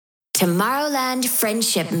Tomorrowland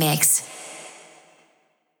Friendship Mix.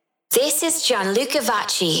 This is Gianluca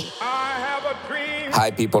Vacchi. Hi,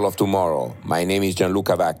 people of tomorrow. My name is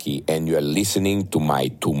Gianluca Vacchi, and you are listening to my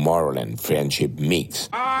Tomorrowland Friendship Mix.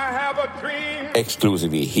 I have a dream.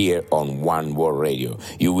 Exclusively here on One World Radio.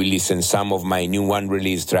 You will listen some of my new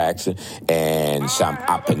unreleased tracks and some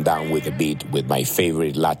up and down with the beat with my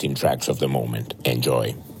favorite Latin tracks of the moment.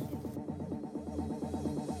 Enjoy.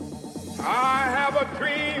 I have a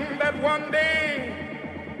dream that one day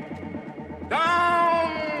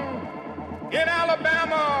down in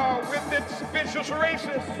Alabama with its vicious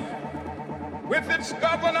racists, with its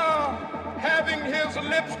governor having his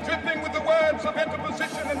lips dripping with the words of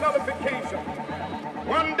interposition and nullification.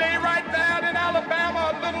 One day right there in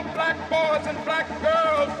Alabama, little black boys and black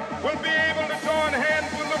girls will be able to join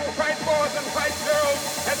hands with little white boys and white girls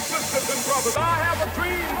as sisters and brothers. I have a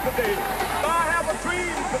dream today. I have a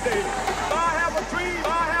dream today. I have a dream.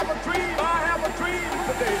 I have a dream. I have a dream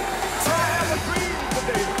today. I have a dream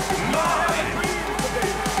today. I have a dream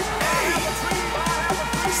today. I have a dream. I have a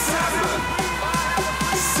dream. 7,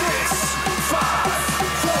 6, 5,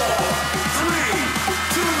 4, 3,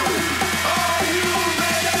 2. Are you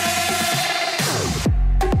ready?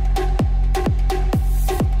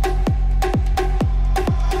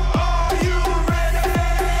 Are you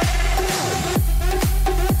ready?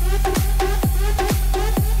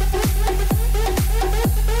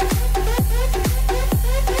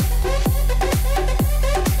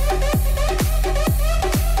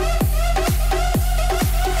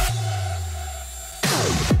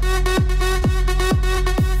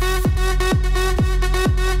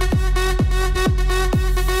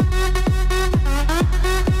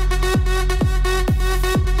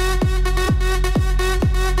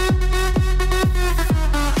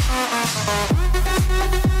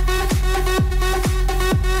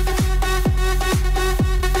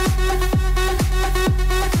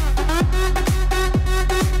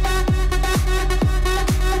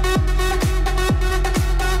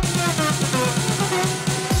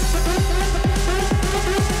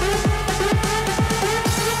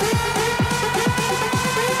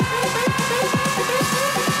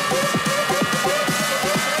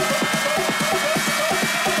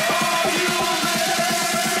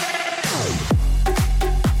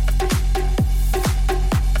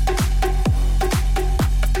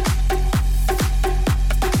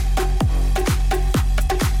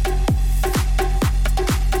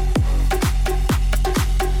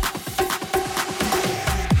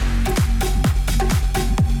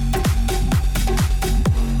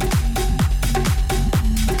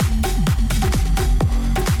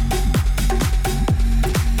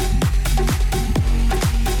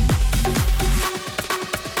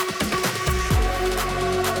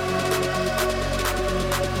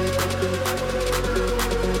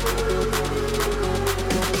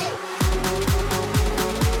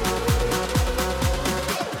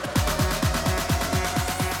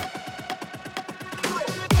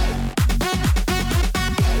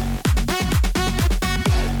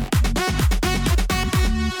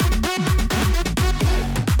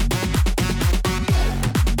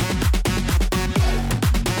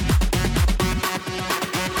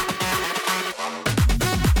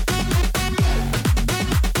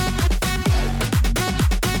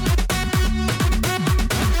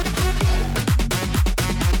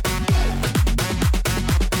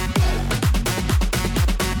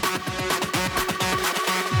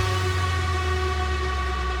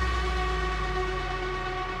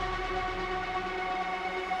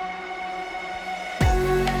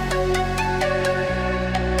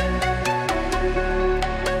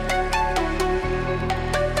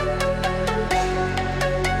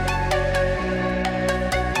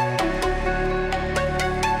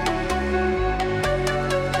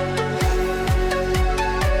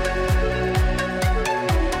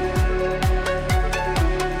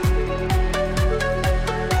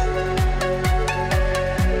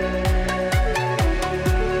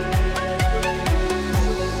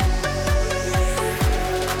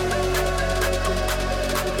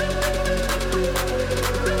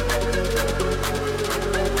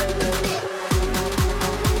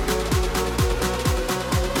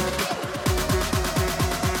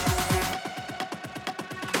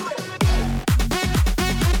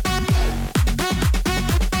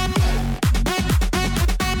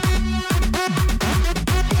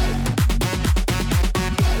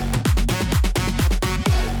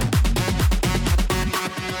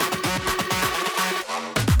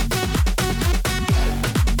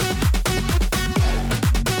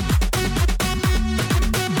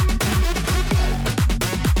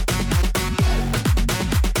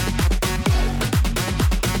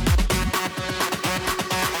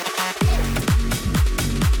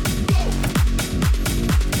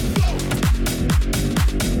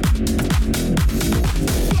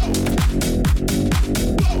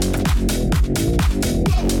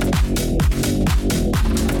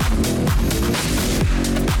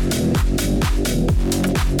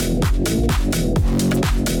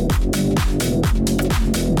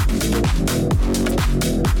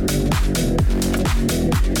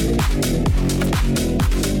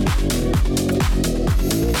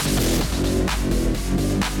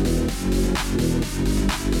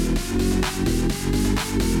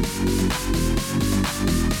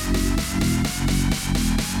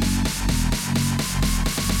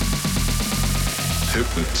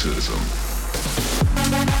 Hypnotism.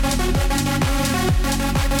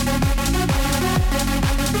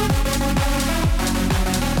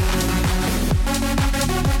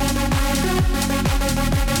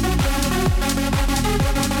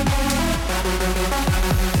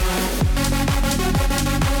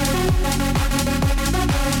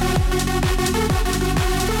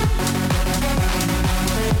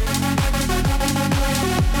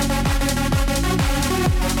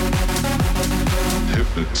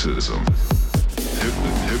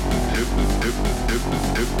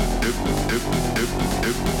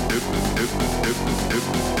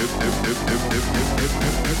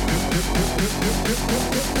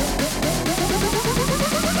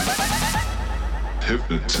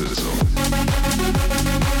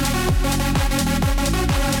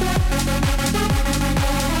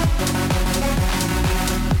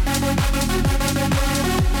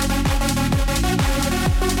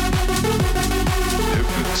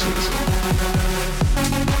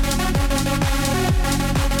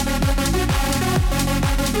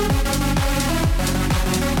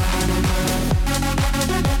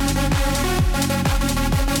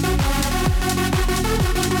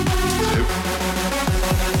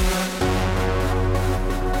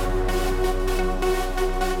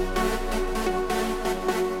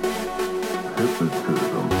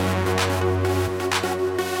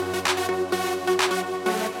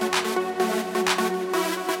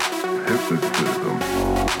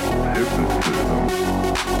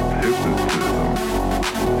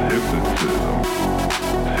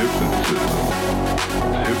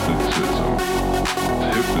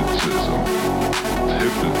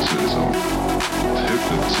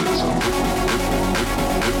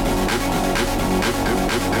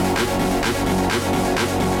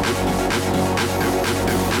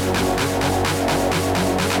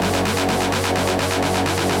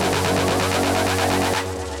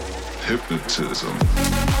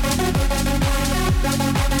 Hypnotism.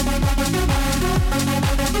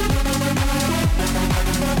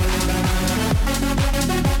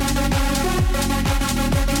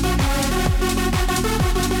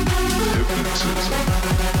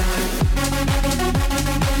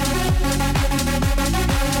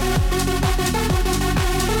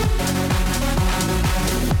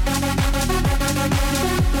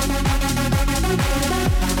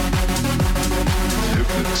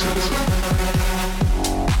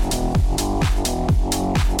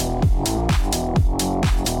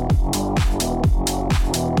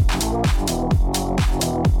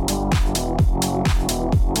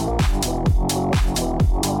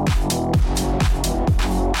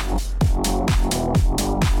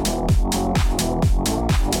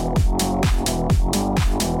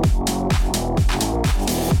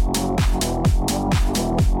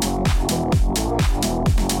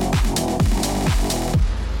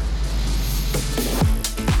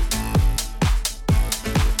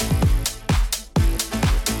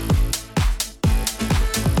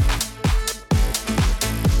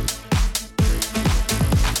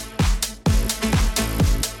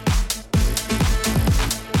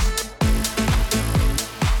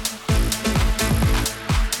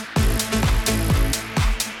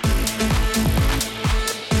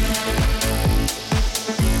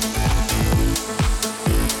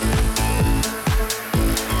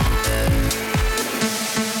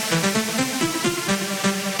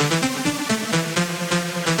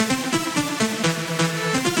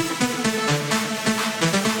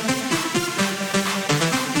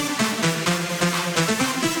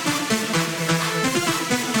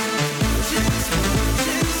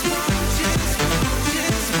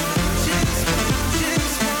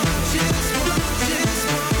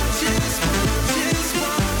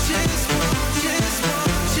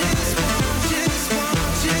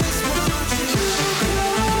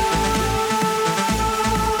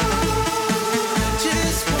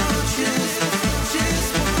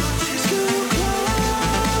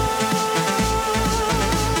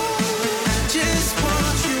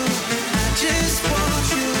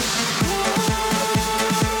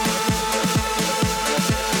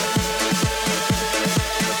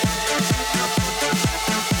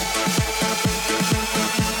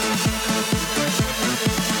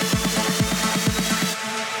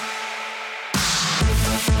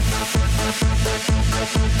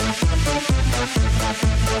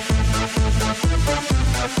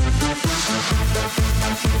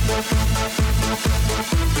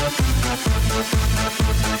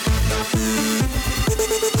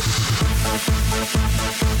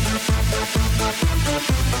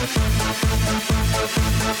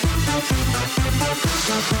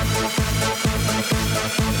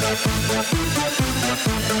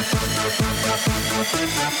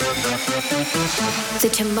 The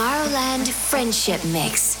Tomorrowland Friendship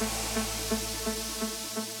Mix.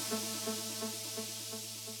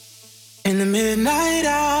 In the midnight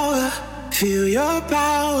hour, feel your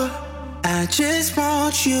power. I just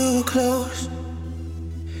want you close.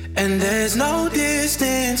 And there's no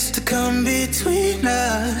distance to come between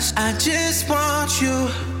us. I just want you.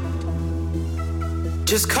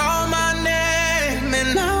 Just call my name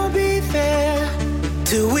and I'll be there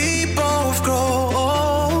till we both grow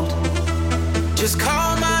old. Just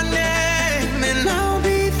call my name and I'll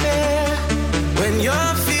be there when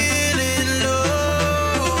you're feeling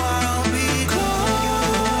low. I'll be close.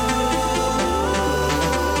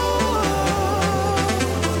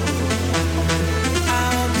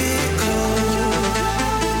 I'll be close.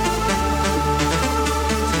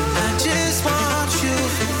 I just want you.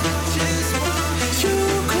 Just want you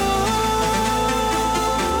close.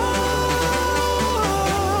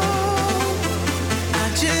 I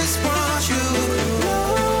just want you.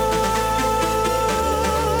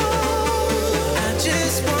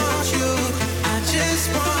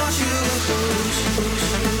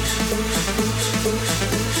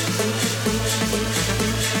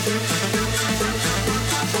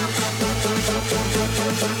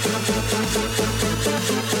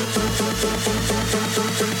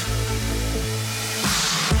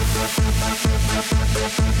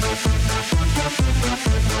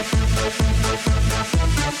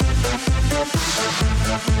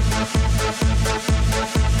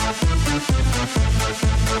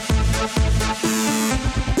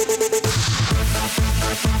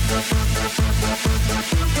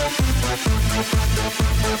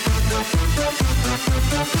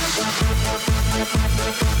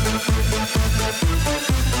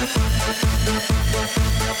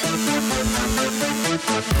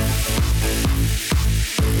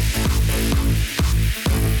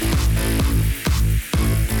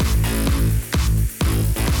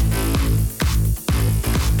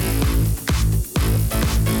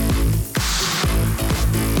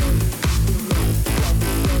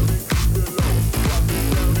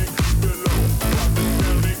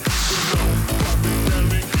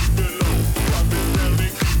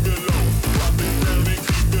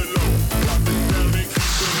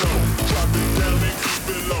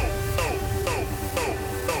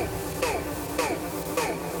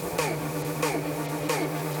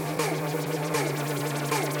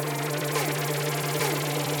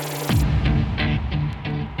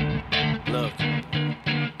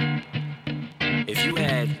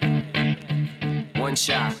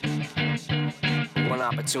 shot, one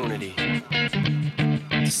opportunity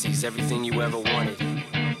to seize everything you ever wanted.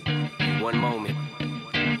 One moment.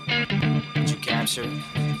 Did you capture it?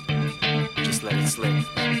 Just let it slip.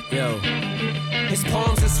 Yo. His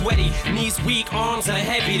palms are sweaty, knees weak, arms are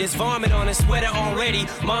heavy. There's vomit on his sweater already.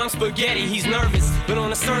 Mom's spaghetti, he's nervous, but on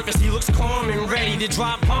the surface he looks calm and ready to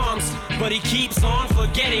drop bombs. But he keeps on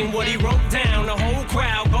forgetting what he wrote down. The whole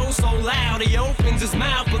crowd goes so loud, he opens his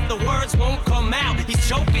mouth, but the words won't come out. He's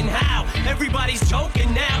choking how? Everybody's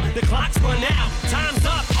joking now. The clock's run out, time's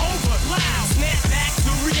up, over, loud. Snap back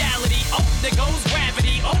to reality. Oh, there goes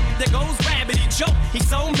gravity. Oh, there goes rabbit. He choke. He's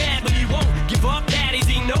so mad, but he won't give up. Daddies,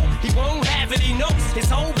 he know he won't have it. He knows his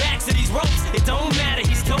whole back to these ropes. It don't matter.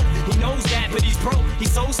 He's dope. He knows that, but he's broke.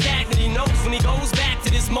 He's so stagnant. He knows when he goes back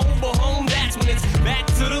to this mobile home. That's when it's back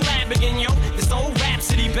to the lab again, yo. This old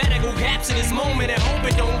rhapsody better go capture this moment and hope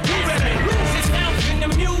it don't do it. Lose yourself in the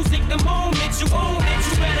music. The moment you own it,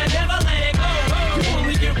 you better never let it go. You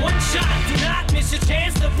only get one shot. Do not miss your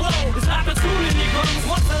chance to blow. This opportunity comes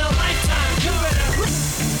once in a lifetime. You better.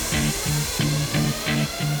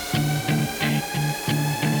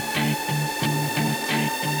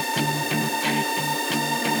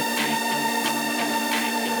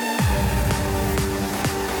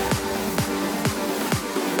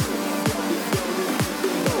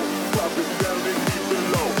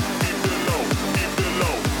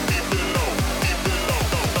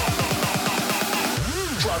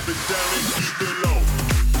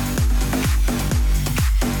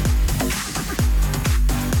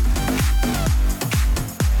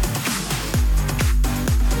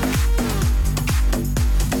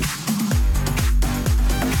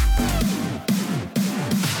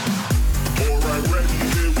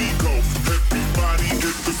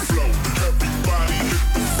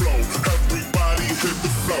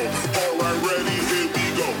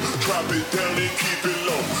 Drop it down and keep it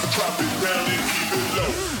low. Drop it down and keep it low.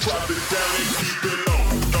 Drop it down and keep it low.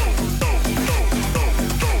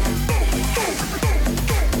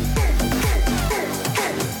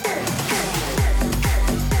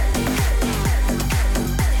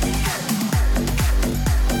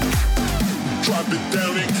 Drop it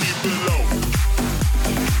down and keep it low.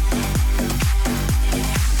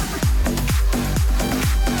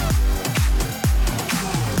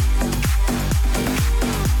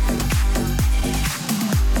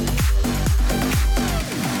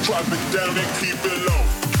 Drop it down and keep it low.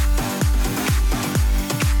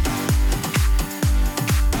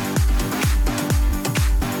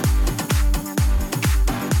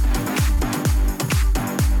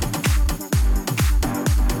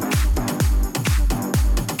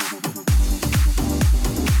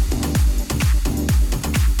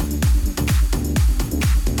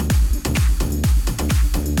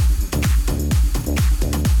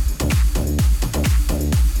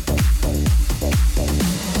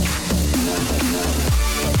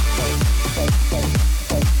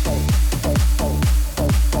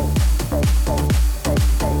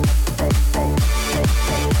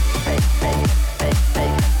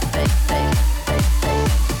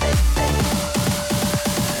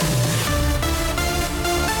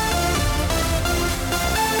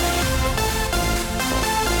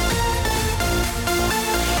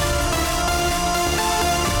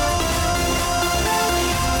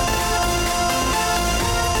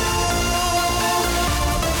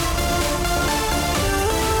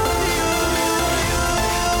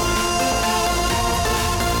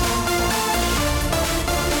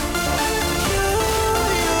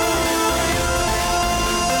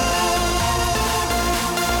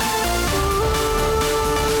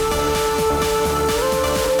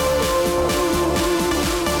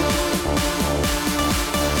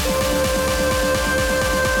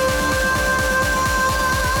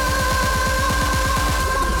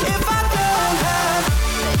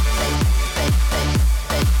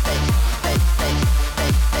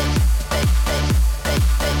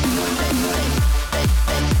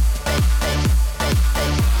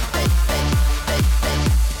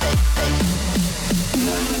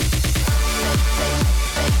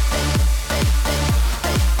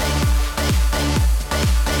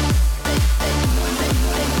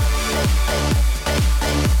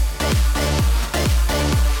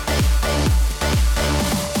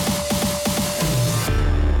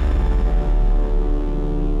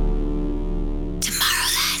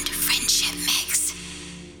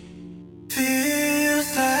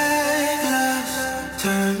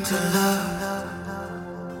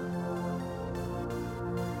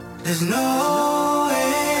 There's no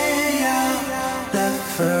way out left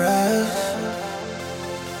for us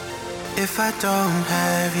if I don't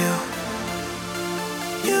have you.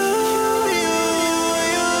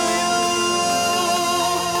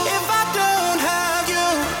 If I don't have you,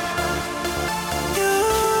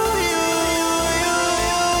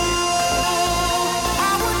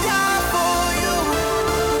 I would die for you.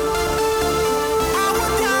 I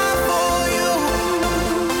would die for you.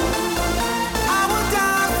 I would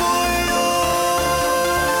die for you.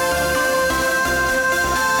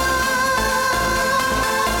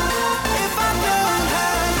 If I don't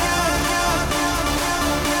have you.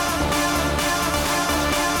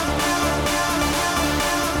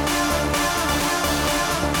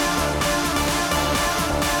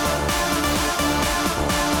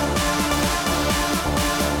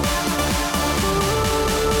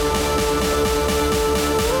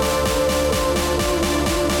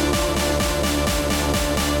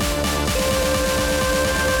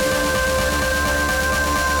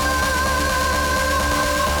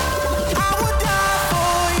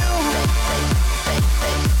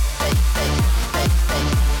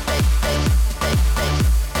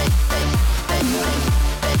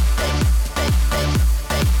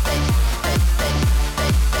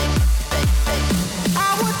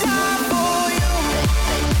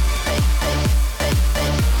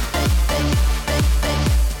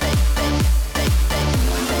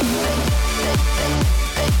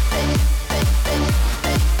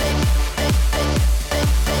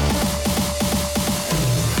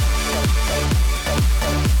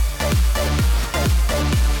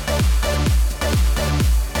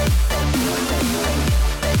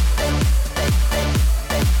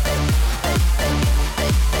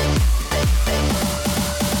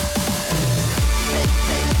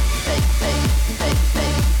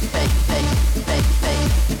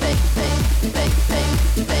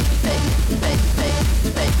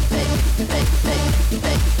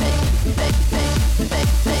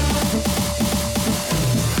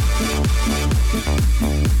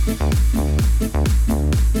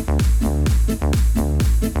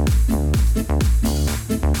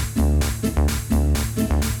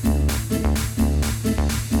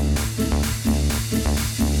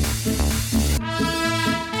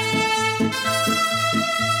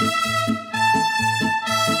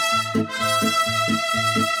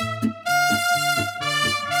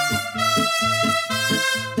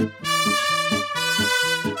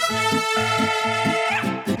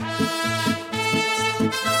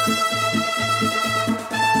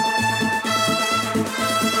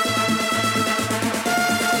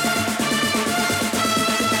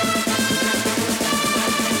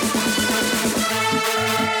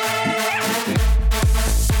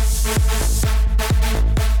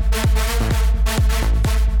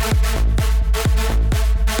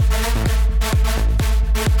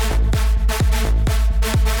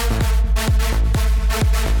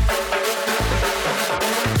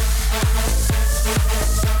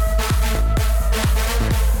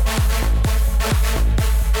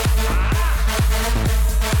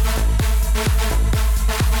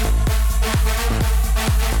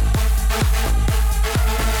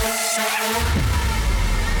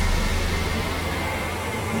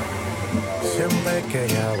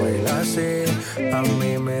 A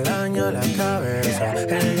mí me daña la cabeza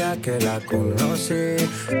el día que la conocí.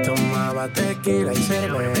 Tomaba tequila y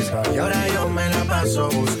cerveza y ahora yo me la paso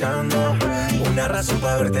buscando una razón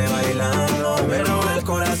para verte bailando. Me roba el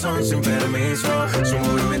corazón sin permiso, su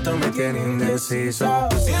movimiento me tiene indeciso.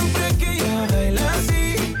 Siempre que ella baila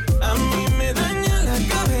así, a mí me daña la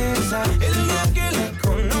cabeza. El día que la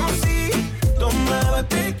conocí, tomaba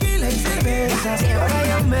tequila y cerveza y ahora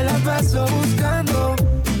yo me la paso buscando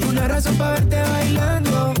una razón para verte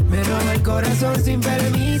bailando. Me roba el corazón sin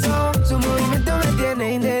permiso, su movimiento me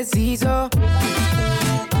tiene indeciso.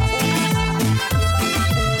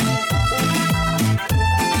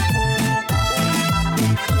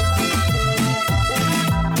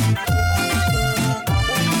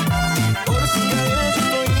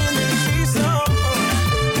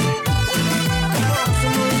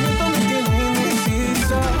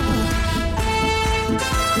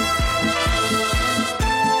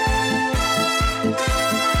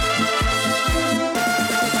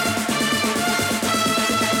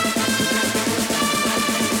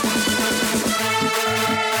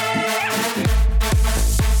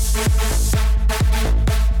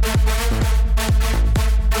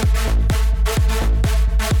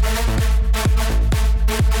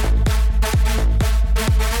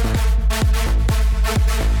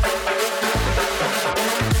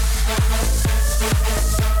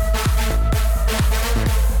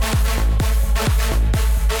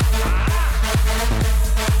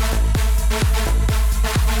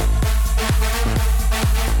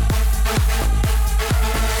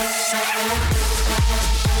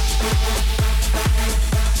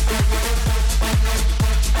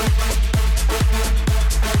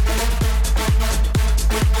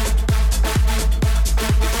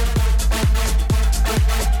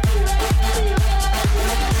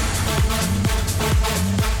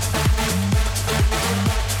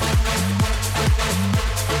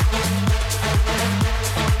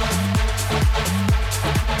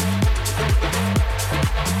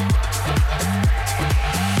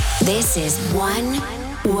 This is One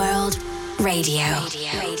World Radio.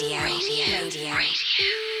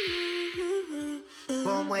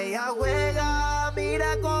 Como ella juega,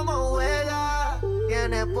 mira cómo juega.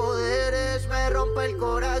 Tiene poderes, me rompe el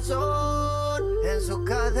corazón. En su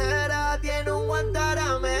cadera tiene un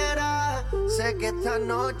guantanamera. Sé que esta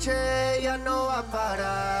noche ella no va a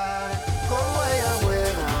parar. Como ella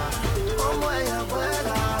juega,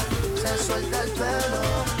 se suelta el pelo.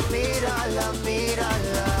 Mírala,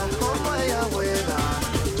 mírala. Como ella juega,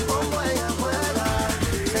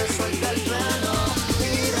 se suelta el pelo.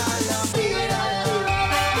 Mírala, mírala.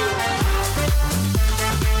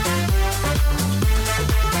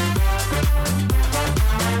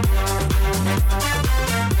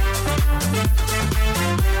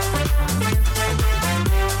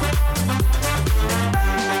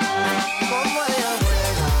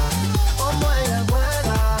 Como ella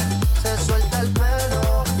juega, se suelta el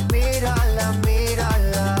pelo. Mírala,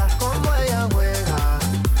 mírala.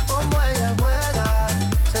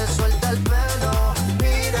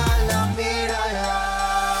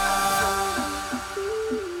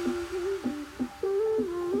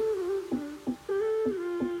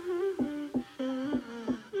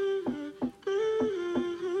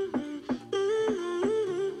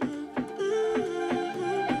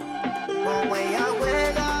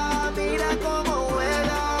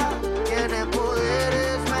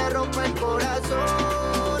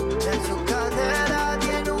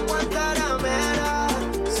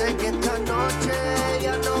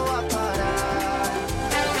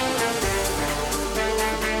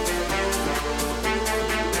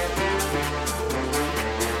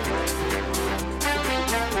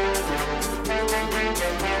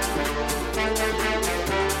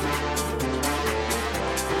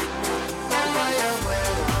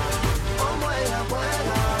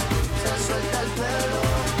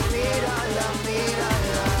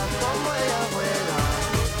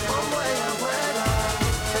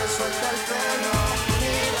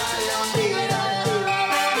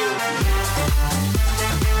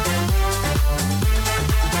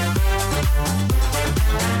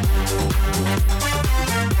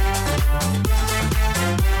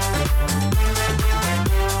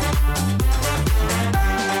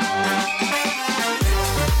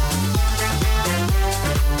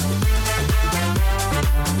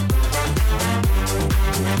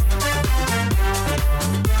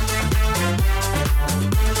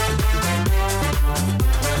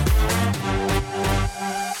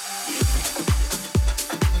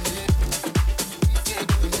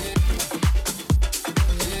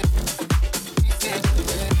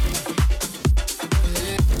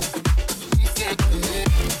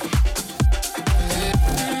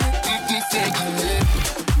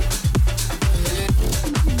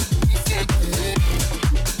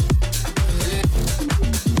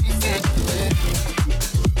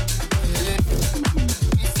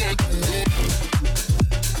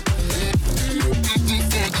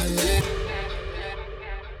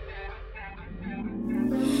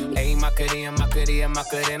 Macarena,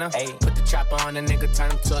 Macarena. Ayy, put the chopper on the nigga,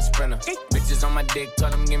 turn him to a sprinter. Bitches on my dick,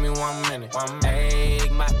 told him give me 1 minute.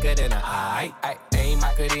 Ayy, Macarena, aight, aight. Ayy,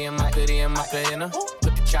 Macarena, Macarena, Macarena.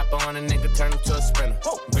 Put the chopper on a nigga, turn him to a sprinter.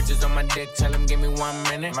 Bitches on my dick, tell him give me 1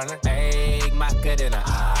 minute. Ayy, Macarena,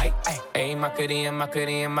 aight, aight. Ayy, Macarena,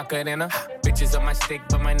 Macarena, Macarena. Bitches on my stick,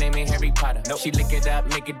 but my name ain't Harry Potter. Nope. She lick it up,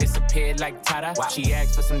 make it disappear like Tata. Wow. She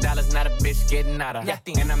asked for some dollars, not a bitch getting out of her.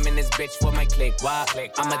 And I'm in this bitch for my click. Why?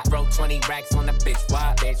 I'ma throw 20 racks on the bitch.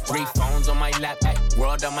 Why? 3 phones on my lap,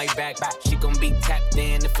 world on my back. She gon' be tapped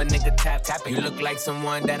in if a nigga tap it. You look like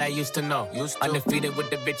someone that I used to know. Undefeated with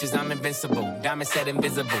the bitches, I'm invincible. Diamond said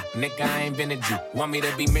invisible. Nigga, I ain't been a Jew. Want me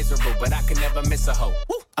to be miserable, but I can never miss a hoe.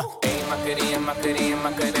 Ayy, Macarena, Macarena,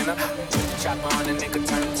 Macarena. Put the chopper on a nigga,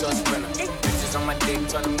 turn him to a sprinter. Bitches on my dick,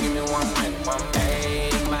 told him give me 1 minute.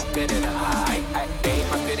 Ayy, Macarena, aight, aight. Ayy,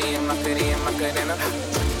 Macarena, Macarena, Macarena.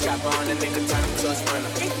 Put the chopper on a nigga, turn him to a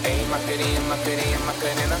sprinter. Ayy, Macarena, Macarena,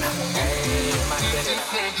 Macarena. Ayy, Macarena.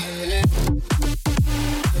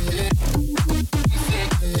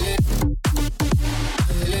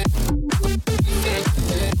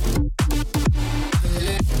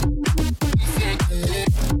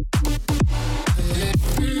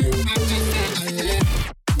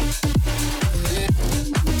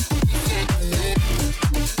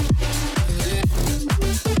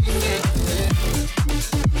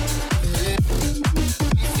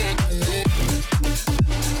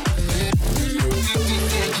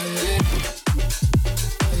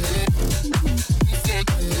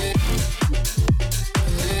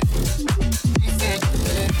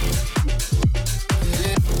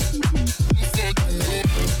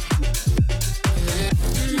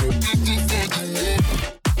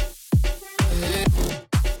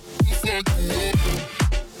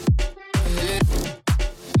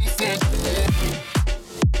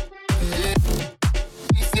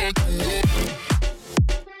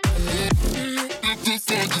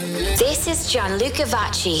 This is Gianluca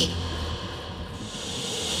Vacci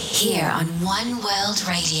here on One World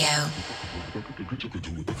Radio.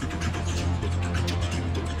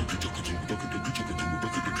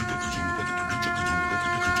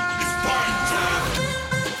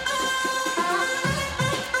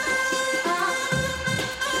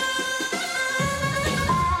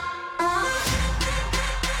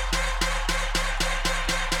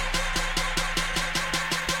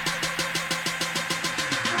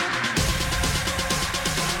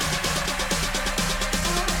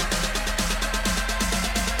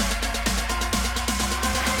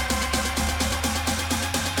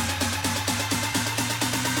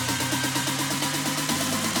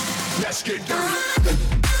 Let's get dirty.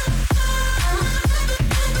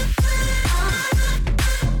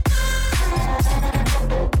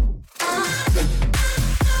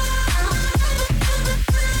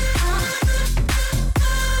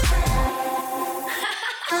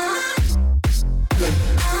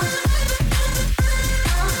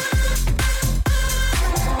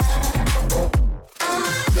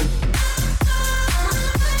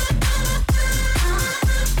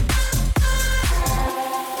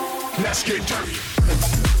 Let's get dirty.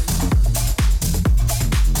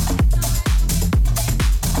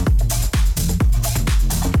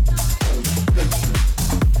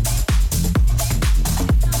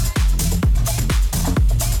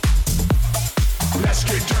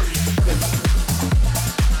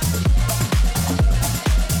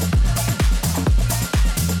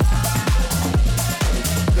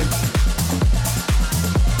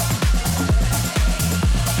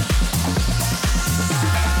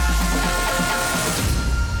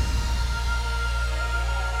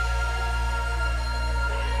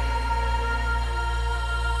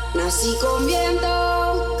 Nací con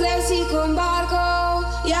viento, crecí con barco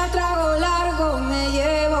y a trago largo me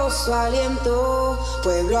llevo su aliento.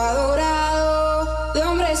 Pueblo adorado, de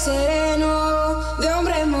hombre sereno, de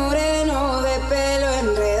hombre moreno, de pelo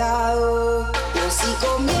enredado. Nací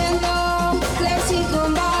con viento, crecí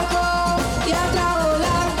con barco y a trago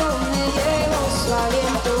largo me llevo su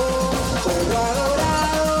aliento. Pueblo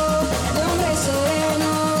adorado, de hombre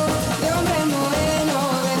sereno, de hombre moreno,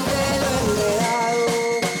 de pelo enredado.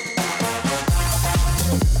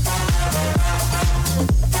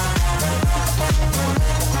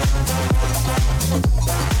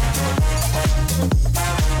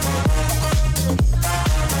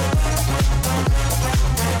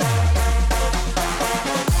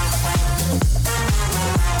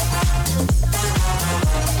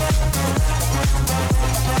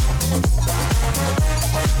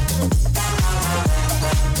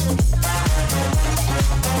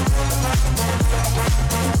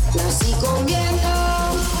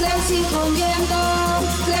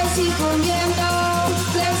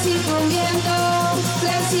 con viento,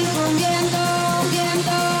 crecí con viento,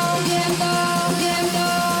 viento, viento, viento,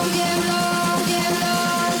 viento, viento,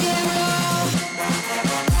 viento.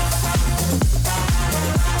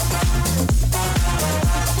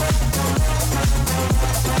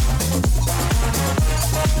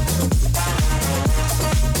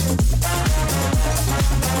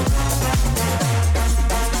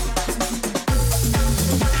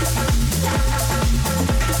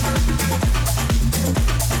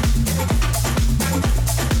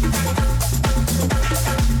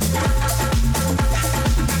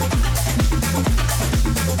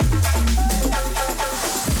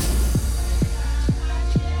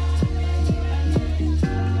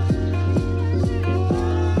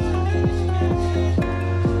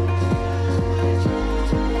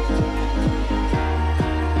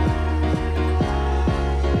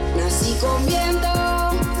 Nací con viento,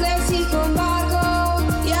 crecí con barco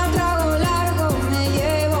y a trago largo me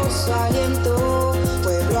llevo su aliento.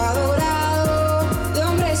 Pueblo adorado de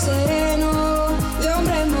hombre sereno, de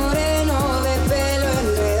hombre moreno, de pelo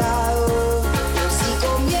enredado. Nací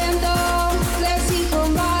con viento, crecí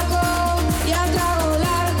con barco y a trago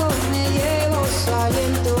largo me llevo su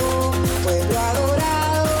aliento. Pueblo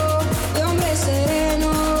adorado de hombre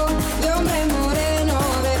sereno, de hombre moreno,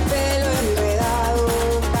 de pelo enredado.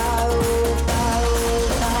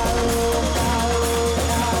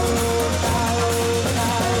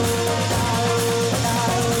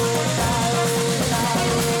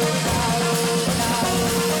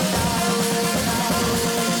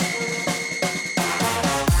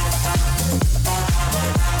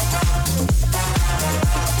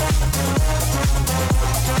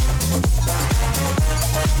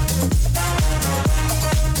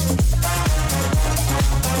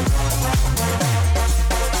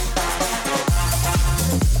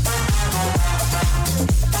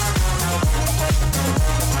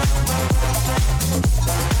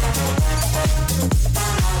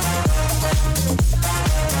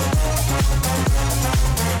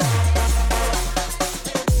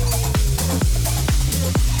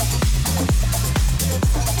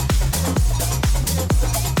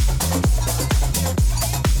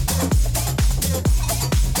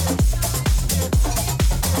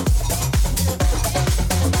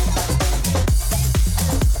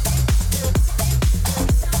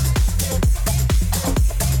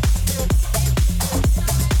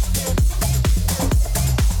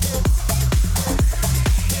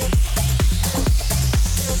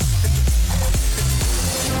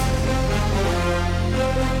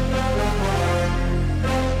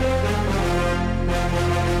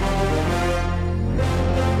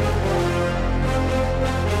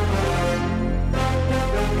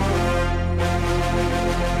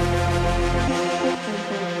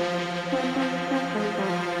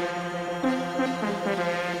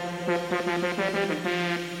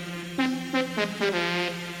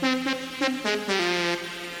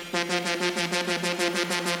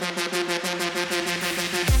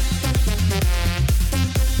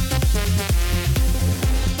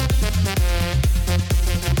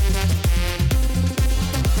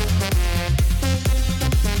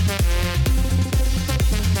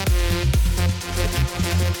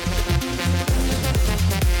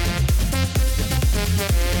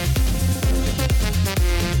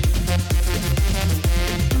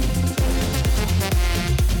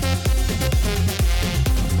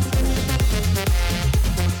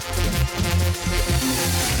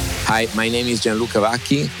 Hi, my name is Gianluca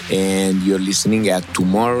Vacchi, and you're listening at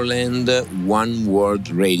Tomorrowland One World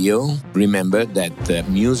Radio. Remember that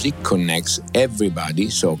music connects everybody,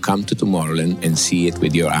 so come to Tomorrowland and see it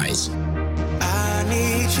with your eyes. I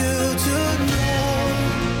need you to know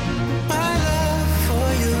my love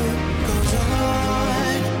for you goes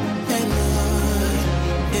on and on.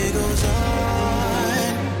 It goes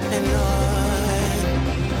on and on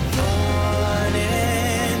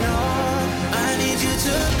and on. I need you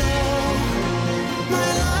to know my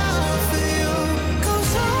love for you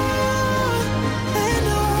goes on and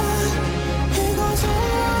on. It goes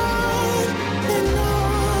on and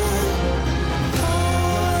on.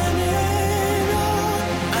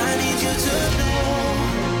 I need you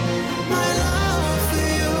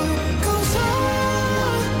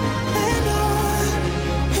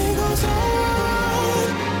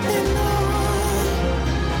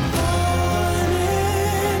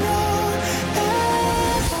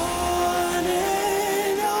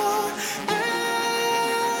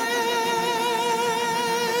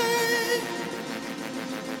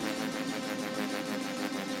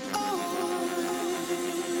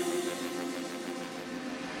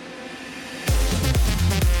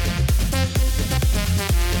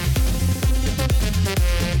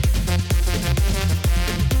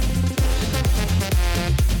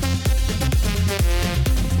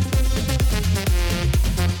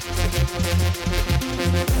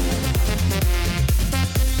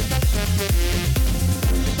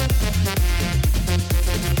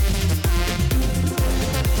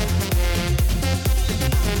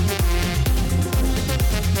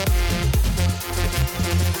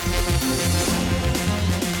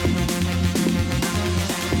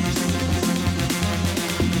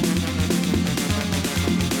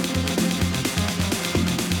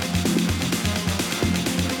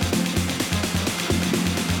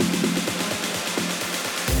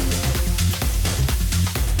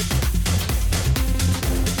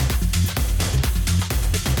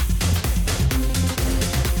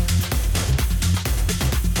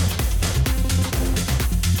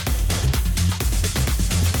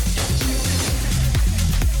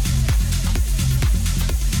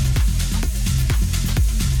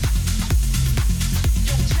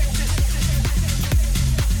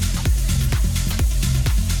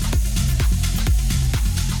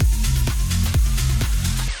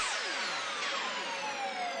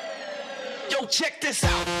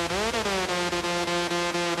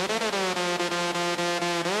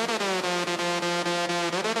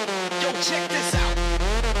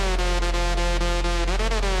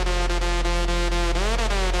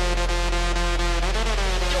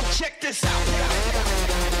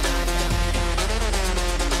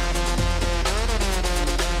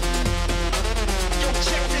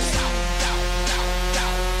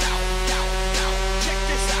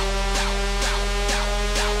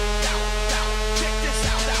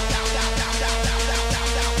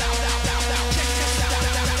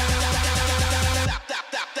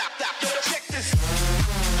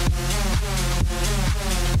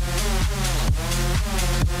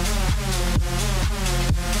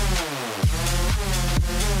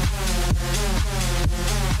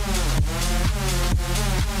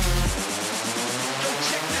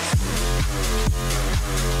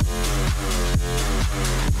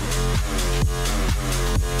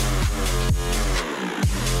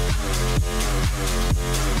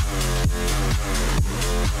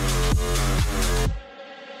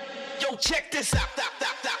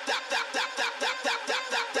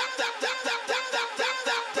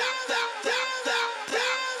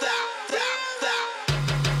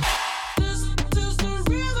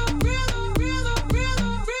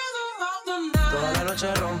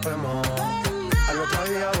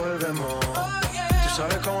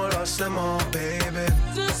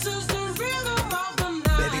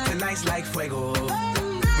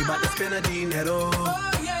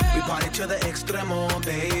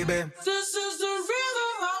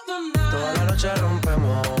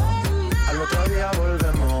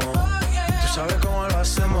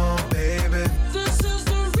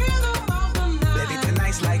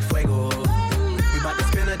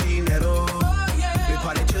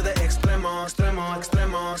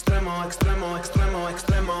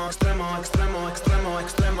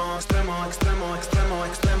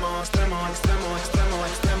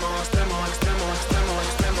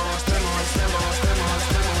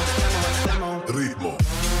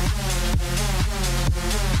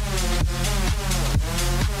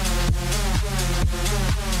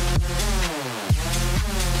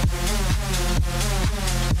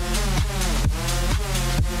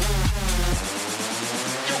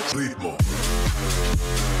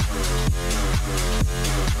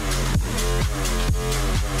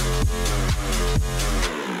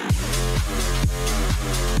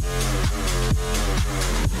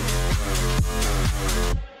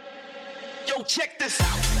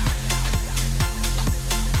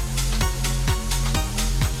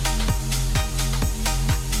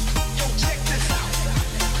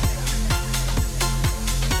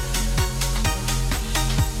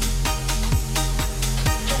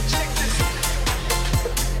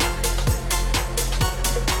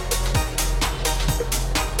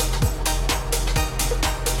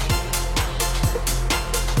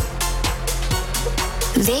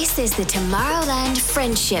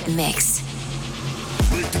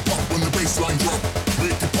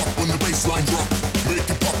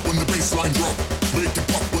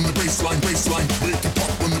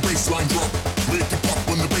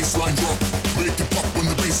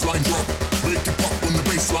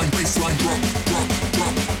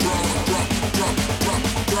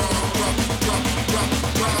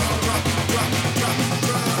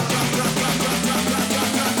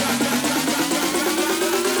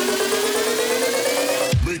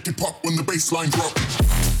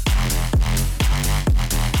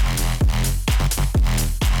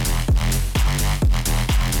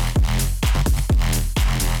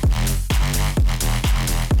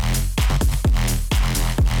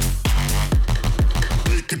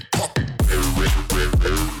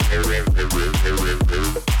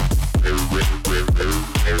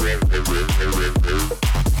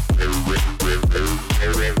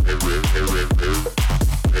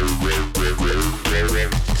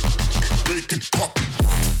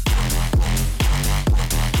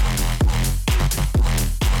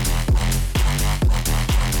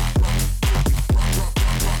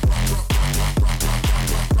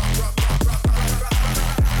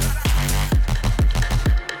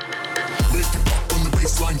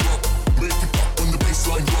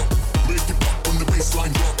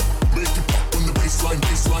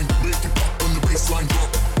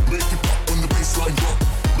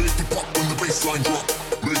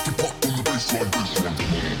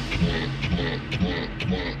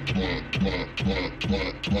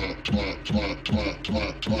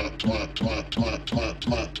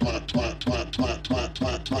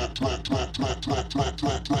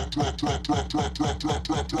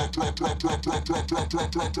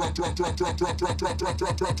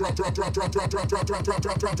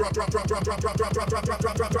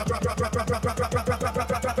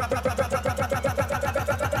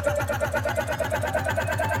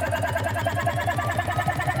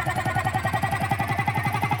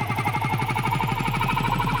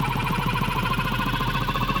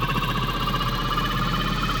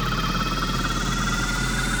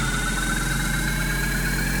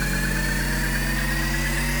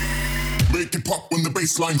Make it pop when the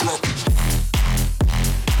bassline drop.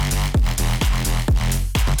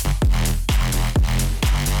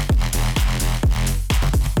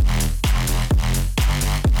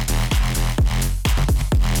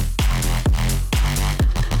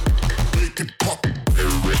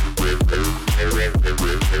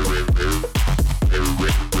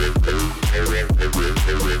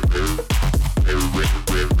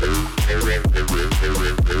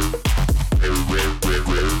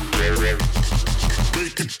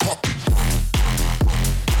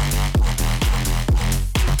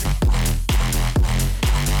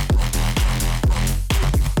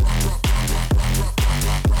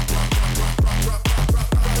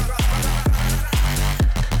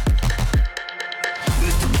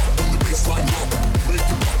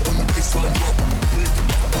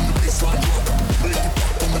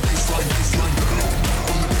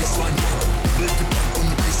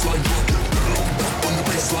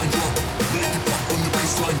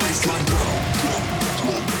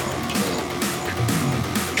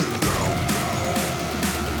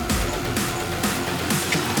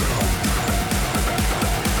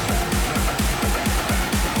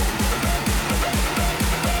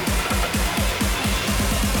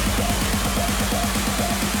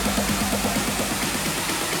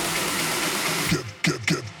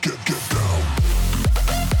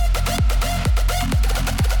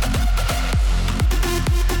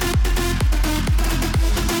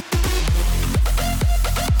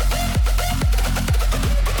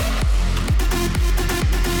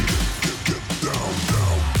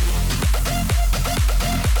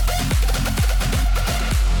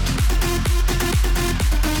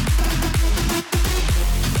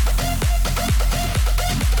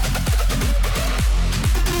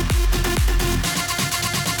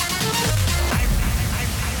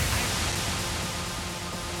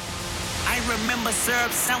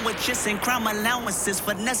 Sandwiches and crime allowances.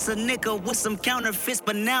 Finesse a nigga with some counterfeits,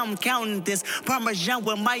 but now I'm counting this. Parmesan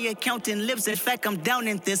where my accountant lives. In fact, I'm down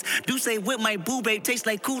in this. Douce with my boo babe tastes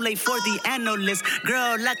like Kool-Aid for the analyst.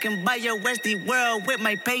 Girl, I can buy your Westy world with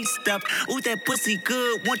my pay stuff. Ooh, that pussy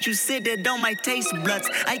good. Once you sit it on my taste buds.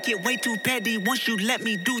 I get way too petty once you let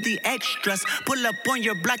me do the extras. Pull up on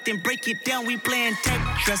your block, then break it down. We playing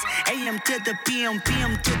Tetris. AM to the PM,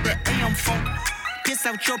 PM to the AM funk. Piss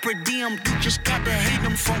out your per diem, you just gotta hate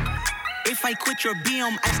them funk. If I quit your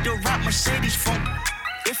BM, I still rock Mercedes funk.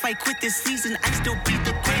 If I quit this season, I still be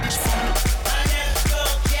the greatest funk.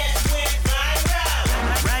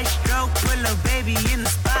 Right stroke, pull a baby in the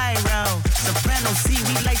spiral. Soprano C,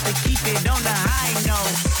 we like to keep it on the high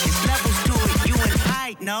note. It's levels to it, you and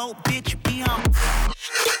I know. Bitch, be on.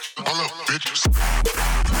 All up, bitches.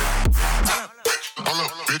 All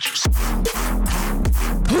up, bitches.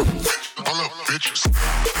 All up, bitches.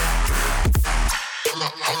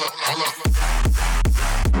 Hold up.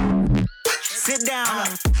 Sit down.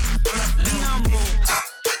 Be humble.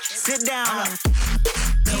 Sit down.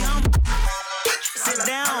 Be humble. Sit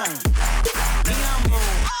down. Be humble.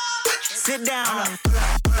 Sit down.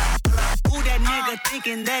 Who that nigga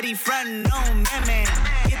thinking that he frontin' on me, man?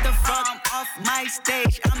 Get the fuck off my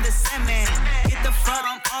stage, I'm the same man. Get the fuck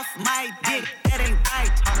off my dick, that ain't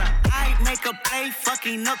right. I make a play,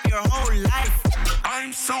 fucking up your whole life.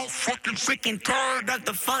 I'm so fucking sick and tired of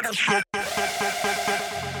the Photoshop.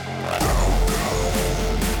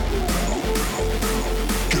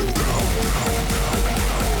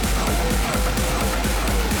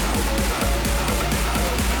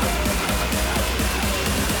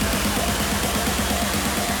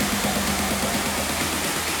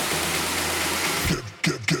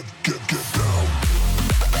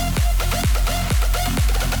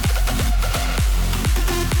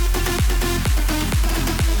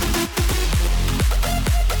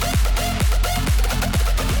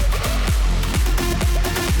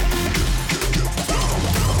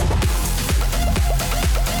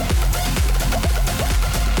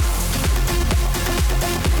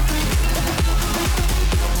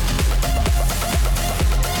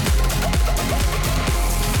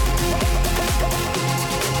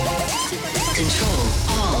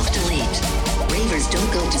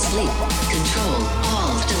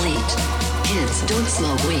 don't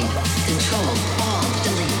smoke weed. Control, alt,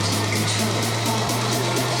 delete. Control,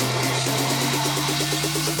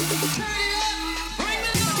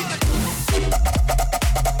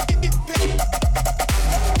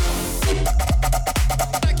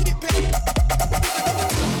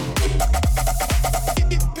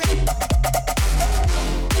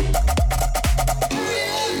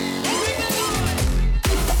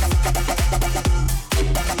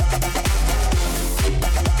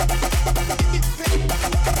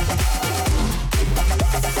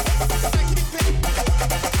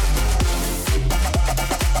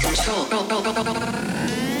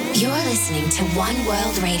 You're listening to One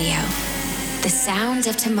World Radio, the sound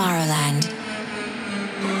of Tomorrowland.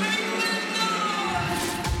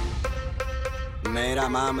 Mira,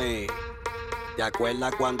 mami, ¿te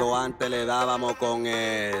acuerdas cuando antes le dábamos con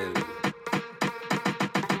el...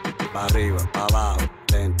 Pa' arriba, pa' abajo,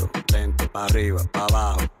 lento, lento, pa' arriba, pa'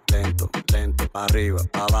 abajo, lento, lento, pa' arriba,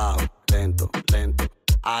 pa' abajo, lento, lento.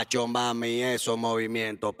 Hacho, mami, esos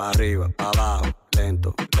movimientos pa' arriba, pa' abajo,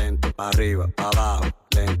 lento, lento, pa' arriba, pa' abajo,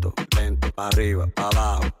 lento, lento, pa' arriba, pa'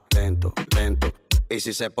 abajo, lento, lento. Y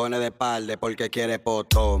si se pone de espalda porque quiere, pues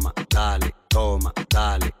toma, dale, toma,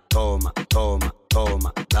 dale, toma, toma,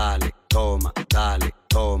 toma, dale, toma, dale,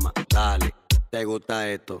 toma, dale. ¿Te gusta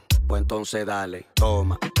esto? Pues entonces dale,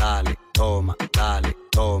 toma, dale, toma, dale,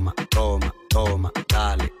 toma, toma, toma,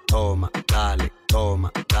 dale, toma, dale,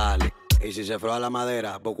 toma, dale. Y si se froa la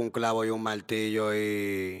madera, busca un clavo y un martillo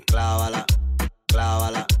y clávala,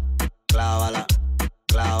 clávala, clávala,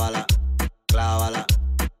 clávala, clávala,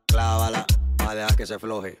 clávala. Va a dejar que se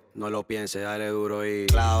floje, no lo piense, dale duro y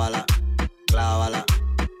clávala, clávala,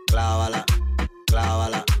 clávala,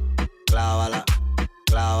 clávala, clávala,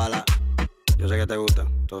 clávala. Yo sé que te gusta,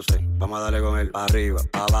 entonces vamos a darle con él. Pa' arriba,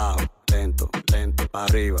 pa' abajo, lento, lento, pa'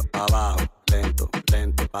 arriba, pa' abajo, lento,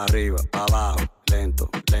 lento, pa' arriba, pa' abajo,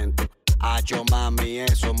 lento, lento. Hacho, mami,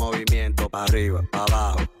 esos movimientos pa' arriba, pa'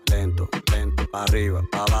 abajo, lento, lento, pa' arriba,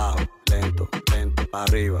 pa' abajo, lento, lento, pa'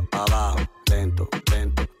 arriba, pa' abajo, lento,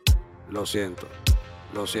 lento. Lo siento,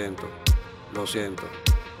 lo siento, lo siento,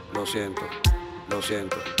 lo siento, lo siento, lo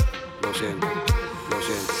siento, lo siento, lo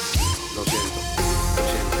siento, lo siento.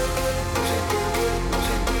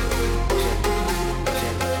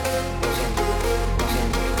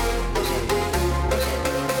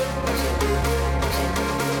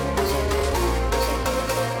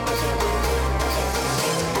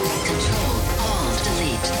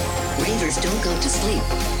 Ravers don't go to sleep.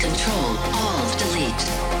 Control, alt, delete.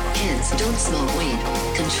 Kids don't smoke weed.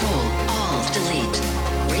 Control, alt, delete.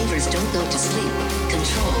 Ravers don't go to sleep.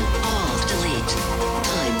 Control, alt, delete.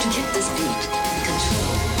 Time to kick this beat.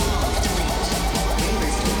 Control, alt, delete.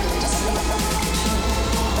 Ravers don't go to sleep.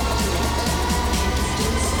 Control, alt, delete.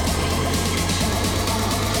 Kids don't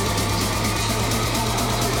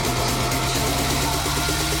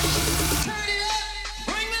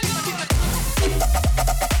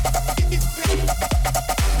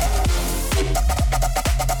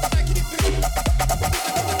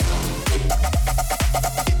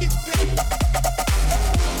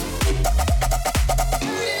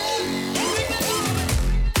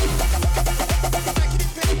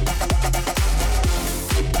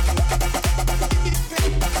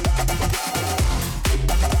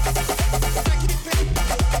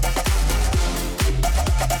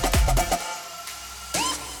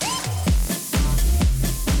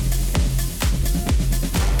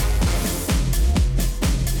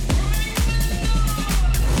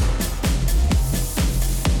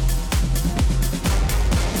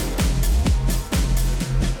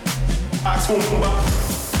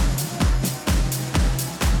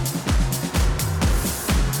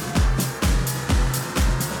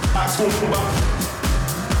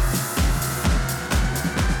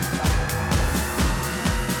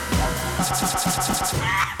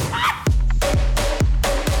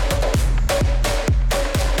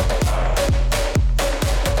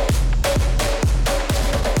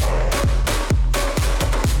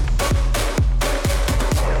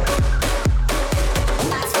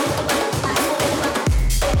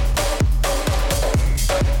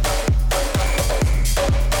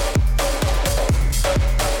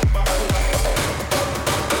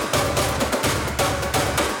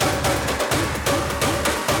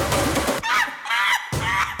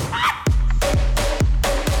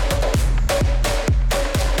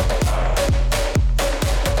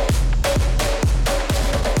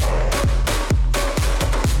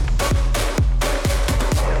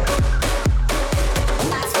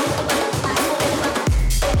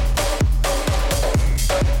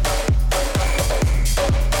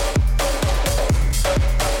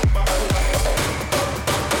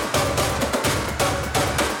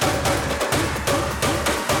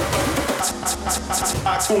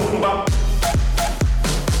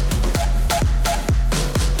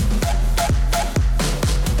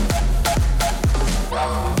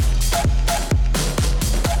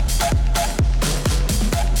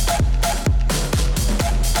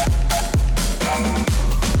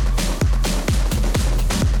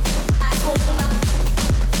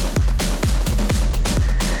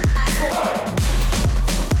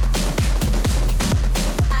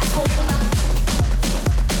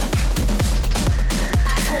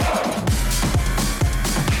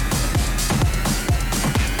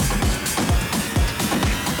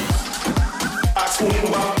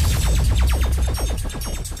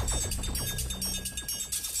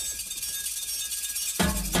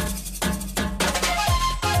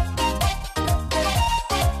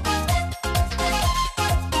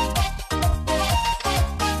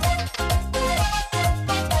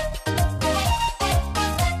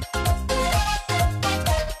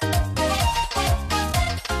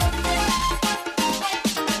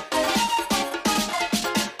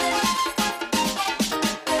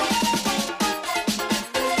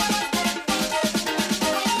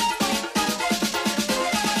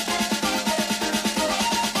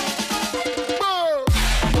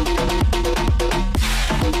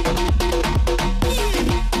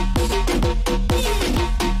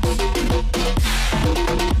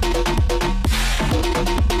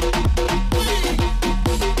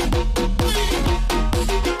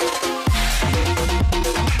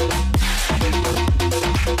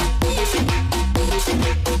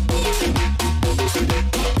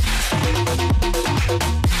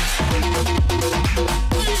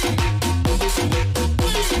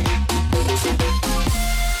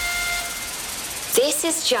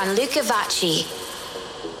Gianluca Vacci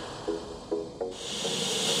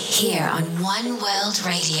here on One World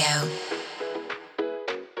Radio.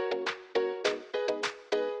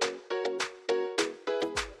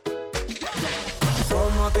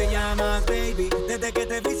 ¿Cómo te llamas, baby? Desde que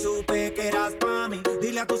te vi supe que eras pa' mí.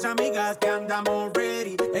 Dile a tus amigas que andamos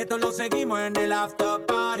ready. Esto lo seguimos en el after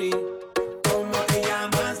party. ¿Cómo te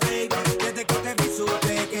llamas, baby? Desde que te vi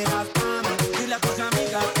supe que eras pa' mí. Dile a tus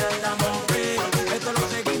amigas que andamos ready. Esto lo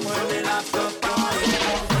seguimos en el after party.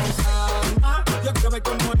 Yo quiero ver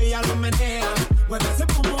cómo ella lo menea. Mueve ese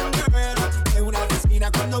pum pum girl. En una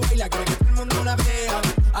esquina cuando baila quiere que todo el mundo la vea.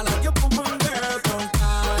 I like your pum pum girl con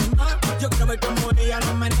calma. Yo quiero ver cómo ella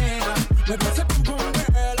lo menea. Mueve ese pum pum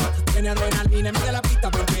girl. Tiene adrenalina, mide la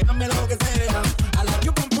pista porque dame lo que sea. I like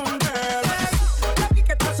your pum pum girl. Ya vi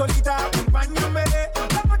que estás solita, acompáñame.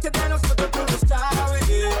 La noche de nosotros tú lo sabes.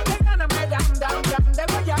 Te gana me dan, de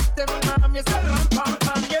guayarte, mami, ese ram pam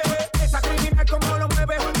pam, yeah. Esa criminal como lo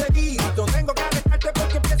mueve es un delito. Tengo que arrestarte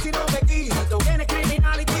porque pienso y no me quito. Tienes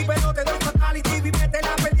criminality, pero te doy fatality. Vivete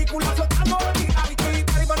la película, flotando en reality.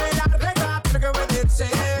 Para poner la regla, tienes que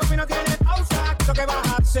obedecer. Papi no tiene pausa, ¿qué es lo que vas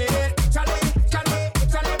a hacer? Échale, échale,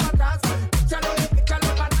 échale para atrás. Échale, échale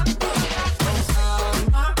para adelante.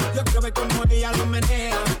 Yo quiero ver cómo ella lo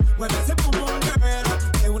menea. Mueve ese pum pum girl.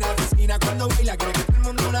 En una esquina cuando baila quiere que todo el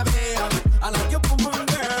mundo la vea. I like your pum pum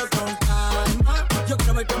girl con calma. Yo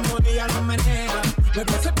quiero ver cómo ella lo menea.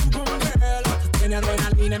 Mueve ese pum pum girl. Tiene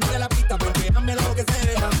adrenalina, mide la pista porque dame lo que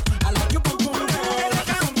sea. I like your pum pum girl.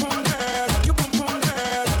 Pum pum girl. You pum pum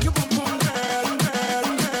girl. You pum pum girl.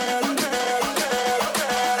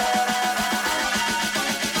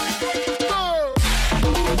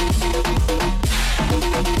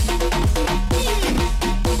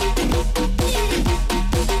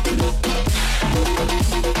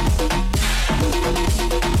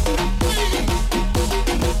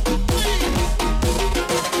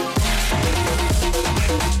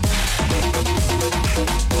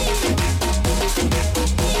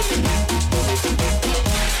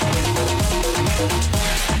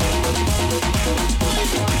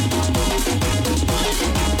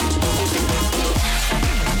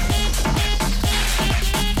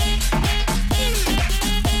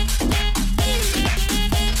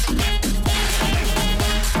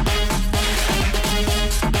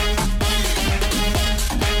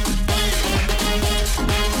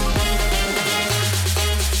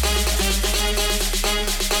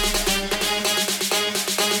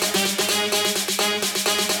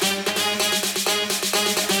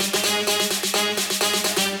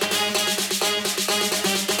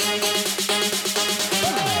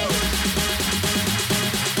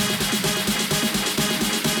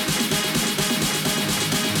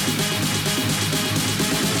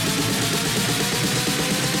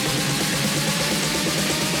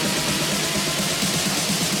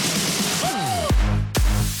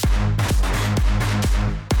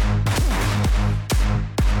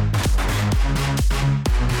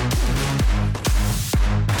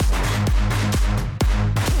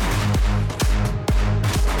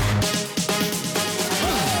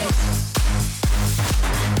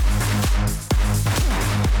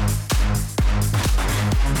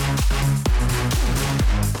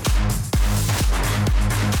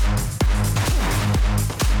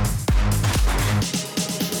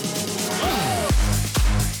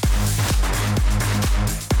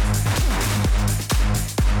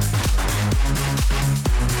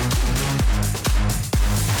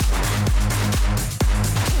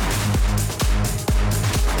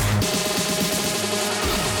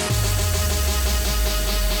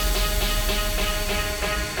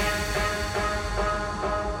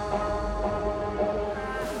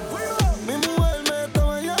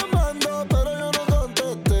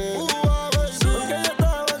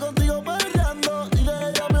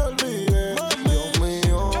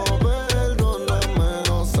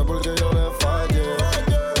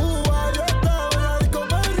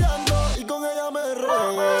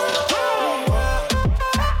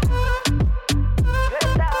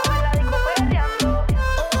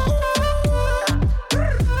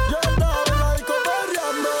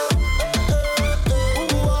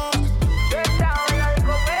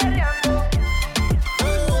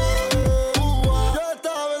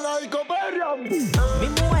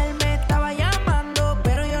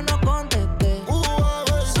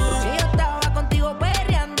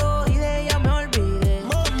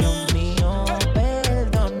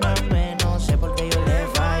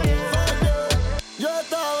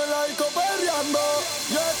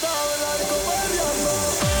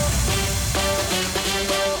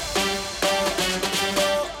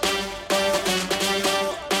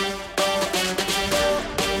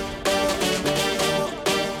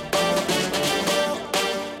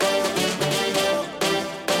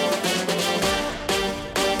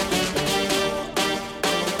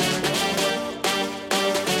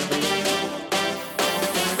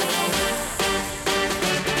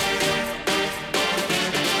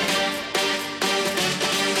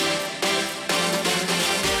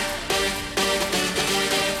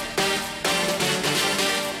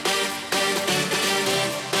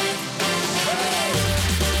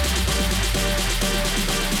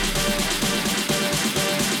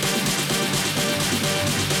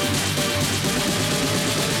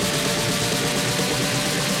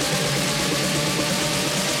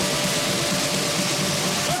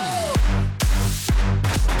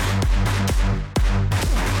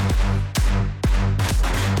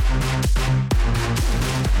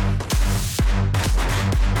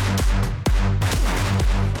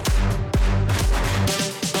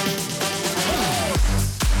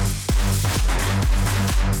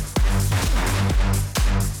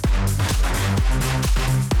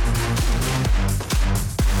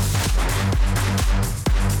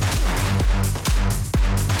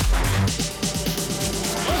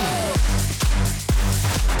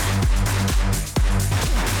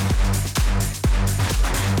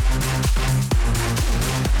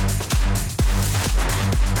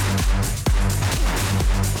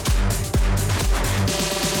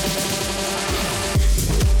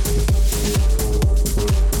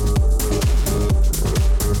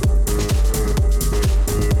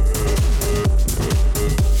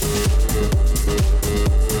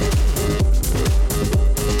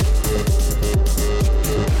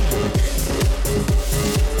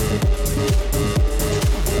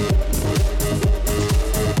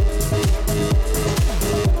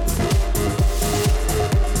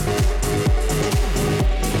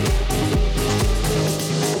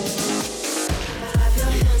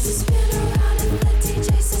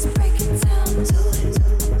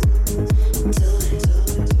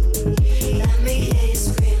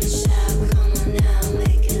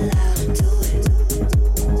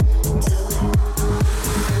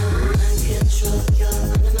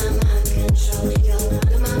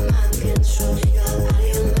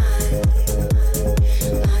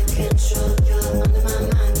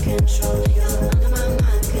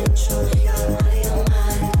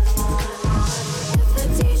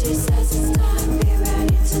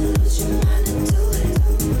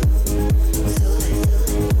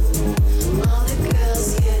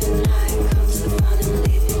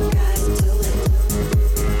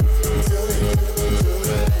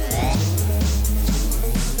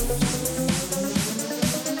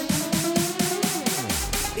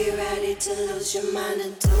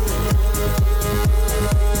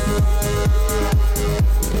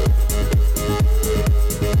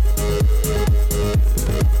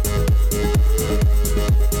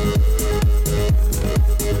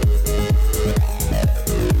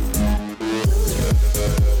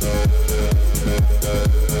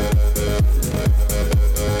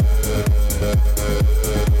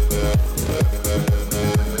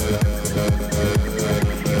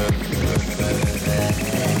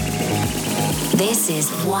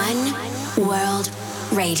 One World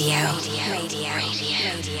Radio.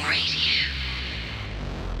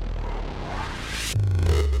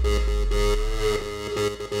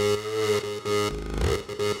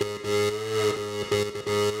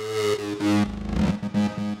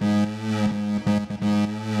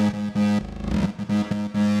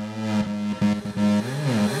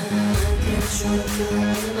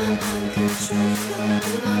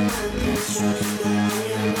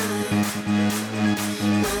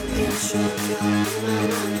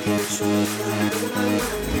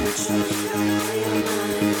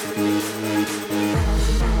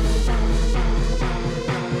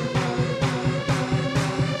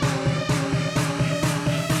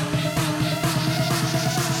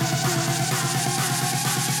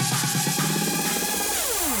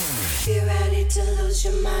 Get ready to lose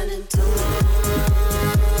your mind and do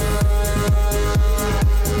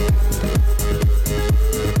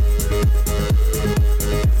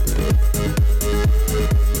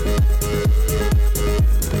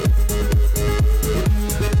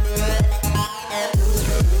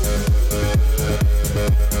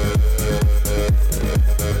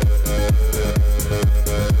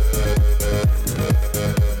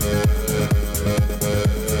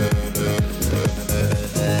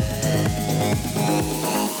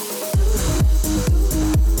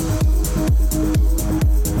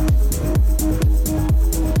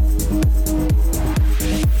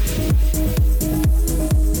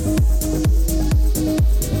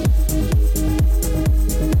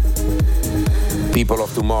People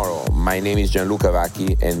of Tomorrow, my name is Gianluca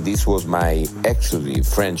Vacchi, and this was my exclusive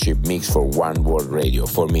friendship mix for One World Radio.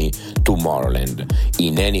 For me, Tomorrowland,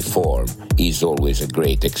 in any form, is always a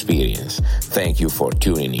great experience. Thank you for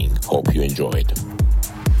tuning in. Hope you enjoyed.